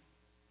man.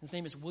 His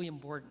name is William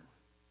Borden.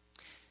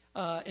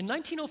 In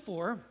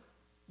 1904,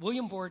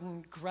 William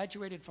Borden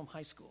graduated from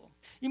high school.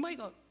 You might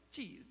go,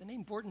 gee, the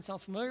name Borden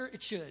sounds familiar.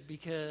 It should,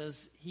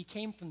 because he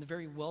came from the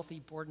very wealthy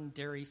Borden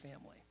dairy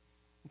family.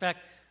 In fact,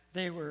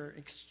 they were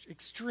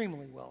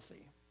extremely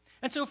wealthy.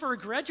 And so for a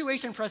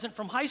graduation present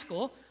from high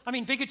school,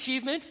 big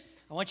achievement,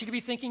 I want you to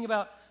be thinking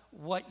about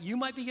what you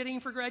might be getting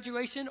for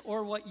graduation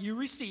or what you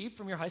received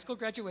from your high school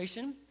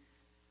graduation.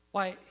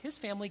 Why, his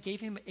family gave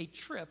him a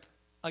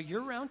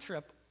year-round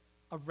trip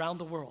around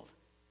the world.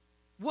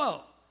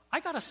 Whoa, I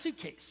got a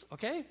suitcase,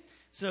 okay?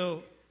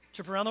 So,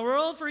 trip around the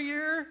world for a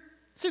year,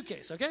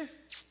 suitcase, okay?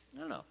 I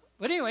don't know.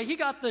 But anyway, he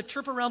got the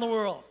trip around the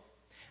world.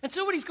 And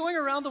so when he's going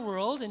around the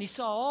world and he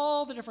saw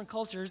all the different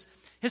cultures,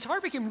 his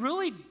heart became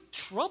really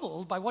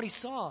troubled by what he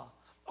saw.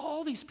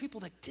 All these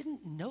people that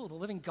didn't know the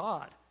living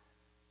God,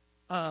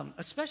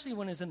 especially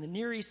when he was in the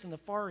Near East and the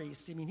Far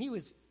East. He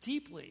was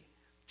deeply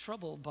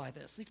troubled by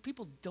this. These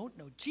people don't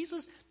know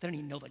Jesus. They don't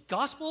even know the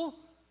gospel.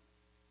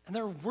 And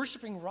they're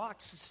worshiping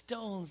rocks and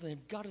stones. And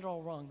they've got it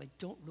all wrong. They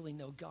don't really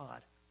know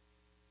God.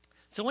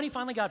 So when he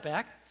finally got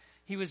back,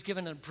 he was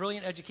given a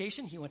brilliant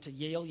education. He went to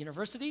Yale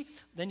University.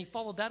 Then he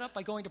followed that up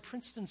by going to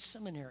Princeton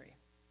Seminary.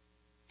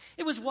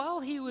 It was while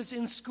he was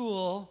in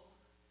school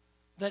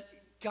that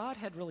God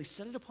had really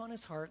set it upon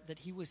his heart that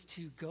he was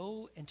to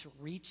go and to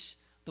reach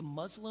the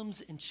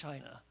Muslims in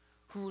China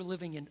who were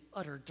living in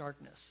utter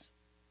darkness.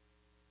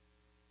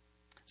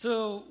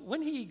 So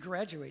when he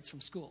graduates from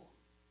school,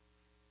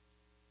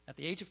 at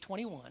the age of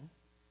 21,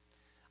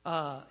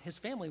 his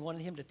family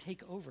wanted him to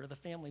take over the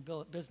family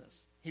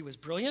business. He was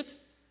brilliant,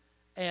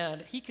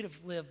 and he could have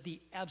lived the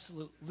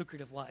absolute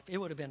lucrative life. It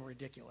would have been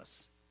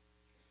ridiculous.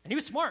 And he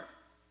was smart.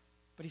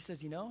 But he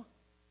says,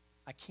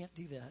 I can't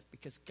do that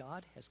because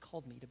God has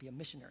called me to be a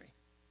missionary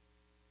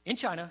in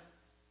China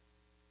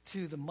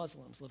to the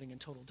Muslims living in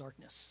total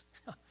darkness.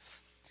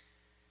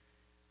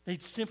 They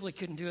simply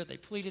couldn't do it. They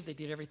pleaded. They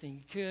did everything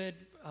he could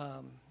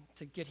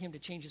to get him to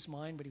change his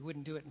mind, but he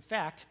wouldn't do it. In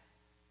fact,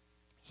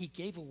 he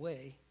gave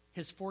away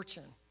his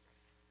fortune.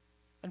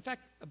 In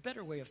fact, a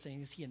better way of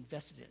saying this, he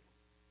invested it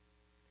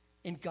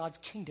in God's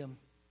kingdom,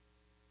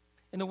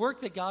 in the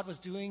work that God was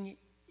doing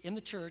in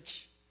the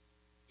church,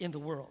 in the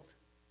world.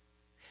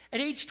 At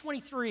age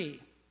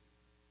 23,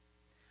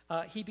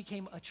 he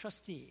became a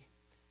trustee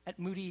at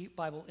Moody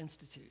Bible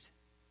Institute.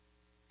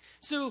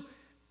 So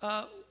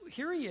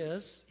here he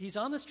is. He's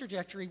on this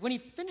trajectory. When he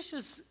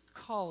finishes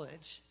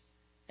college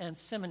and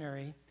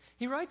seminary,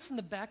 he writes in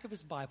the back of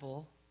his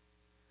Bible,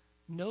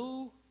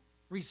 "No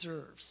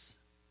reserves."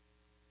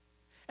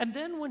 And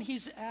then when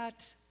he's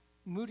at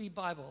Moody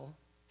Bible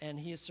and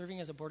he is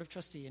serving as a board of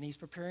trustee and he's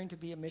preparing to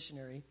be a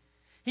missionary,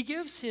 he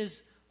gives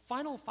his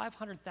final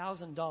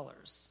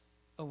 $500,000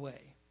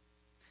 away.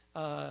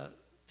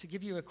 To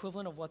give you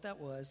equivalent of what that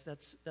was,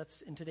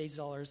 that's in today's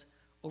dollars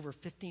over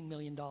 $15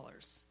 million.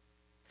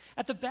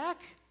 At the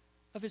back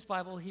of his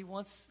Bible, he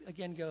once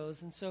again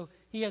goes, and so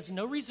he has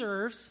no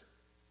reserves,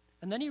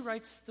 and then he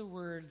writes the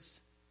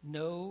words,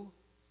 "No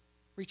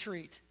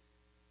retreat."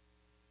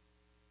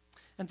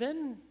 And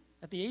then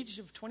at the age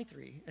of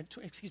 23,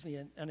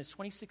 in his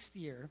 26th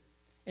year,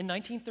 in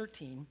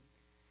 1913,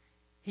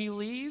 he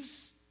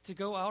leaves to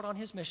go out on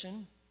his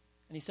mission,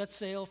 and he sets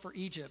sail for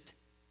Egypt.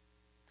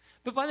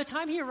 But by the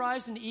time he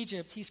arrives in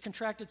Egypt, he's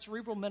contracted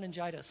cerebral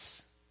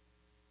meningitis.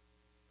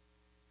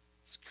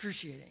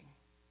 Excruciating,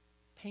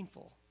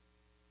 painful.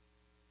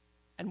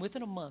 And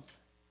within a month,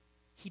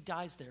 he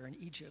dies there in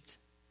Egypt.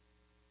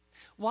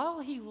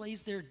 While he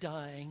lays there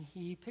dying,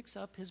 he picks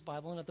up his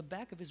Bible, and at the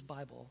back of his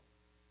Bible,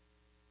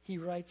 he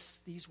writes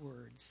these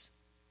words,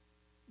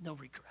 "No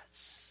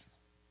regrets."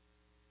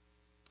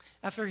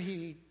 After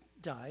he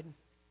died,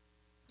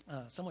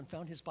 someone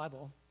found his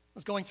Bible,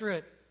 was going through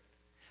it,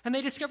 and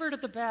they discovered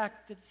at the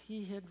back that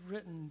he had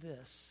written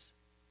this: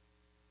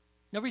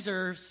 "No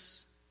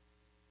reserves,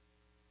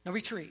 no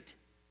retreat,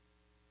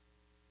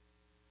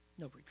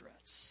 no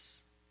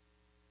regrets."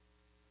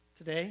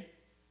 Today,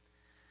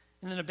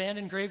 in an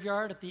abandoned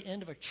graveyard at the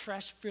end of a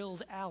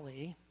trash-filled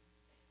alley,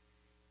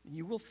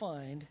 you will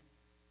find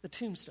the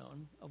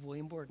tombstone of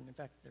William Borden. In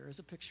fact, there is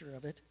a picture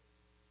of it. It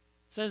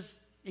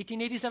says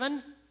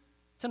 1887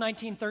 to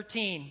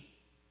 1913.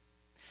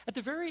 At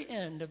the very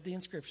end of the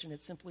inscription,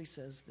 it simply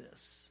says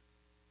this: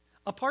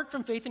 "Apart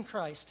from faith in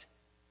Christ,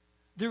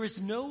 there is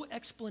no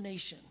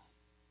explanation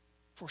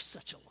for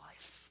such a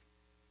life."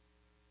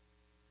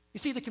 You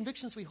see, the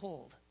convictions we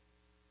hold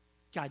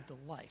guide the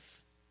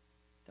life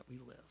that we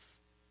live.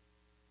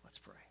 Let's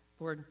pray.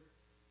 Lord,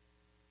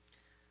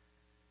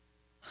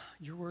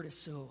 your word is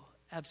so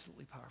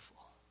absolutely powerful.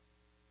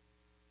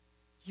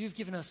 You've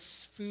given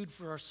us food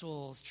for our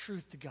souls,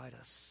 truth to guide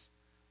us,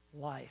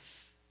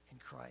 life in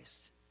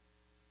Christ.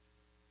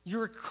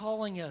 You're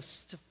calling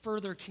us to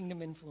further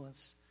kingdom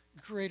influence,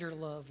 greater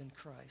love in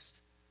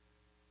Christ.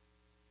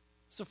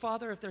 So,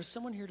 Father, if there's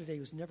someone here today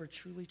who's never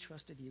truly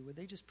trusted you, would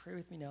they just pray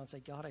with me now and say,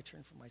 "God, I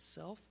turn from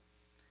myself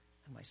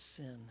and my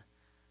sin.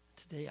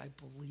 Today I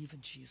believe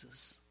in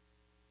Jesus.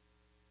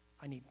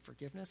 I need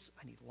forgiveness.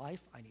 I need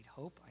life. I need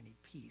hope. I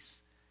need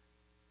peace.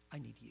 I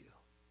need you."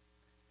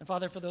 And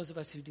Father, for those of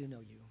us who do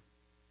know you,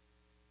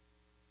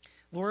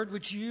 Lord,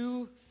 would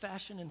you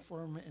fashion and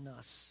form in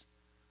us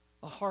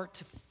a heart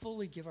to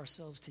fully give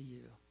ourselves to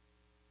you,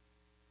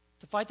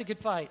 to fight the good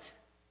fight,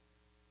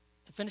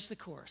 to finish the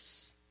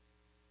course,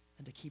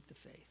 and to keep the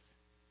faith.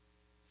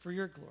 For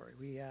your glory,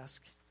 we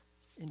ask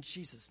in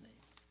Jesus' name.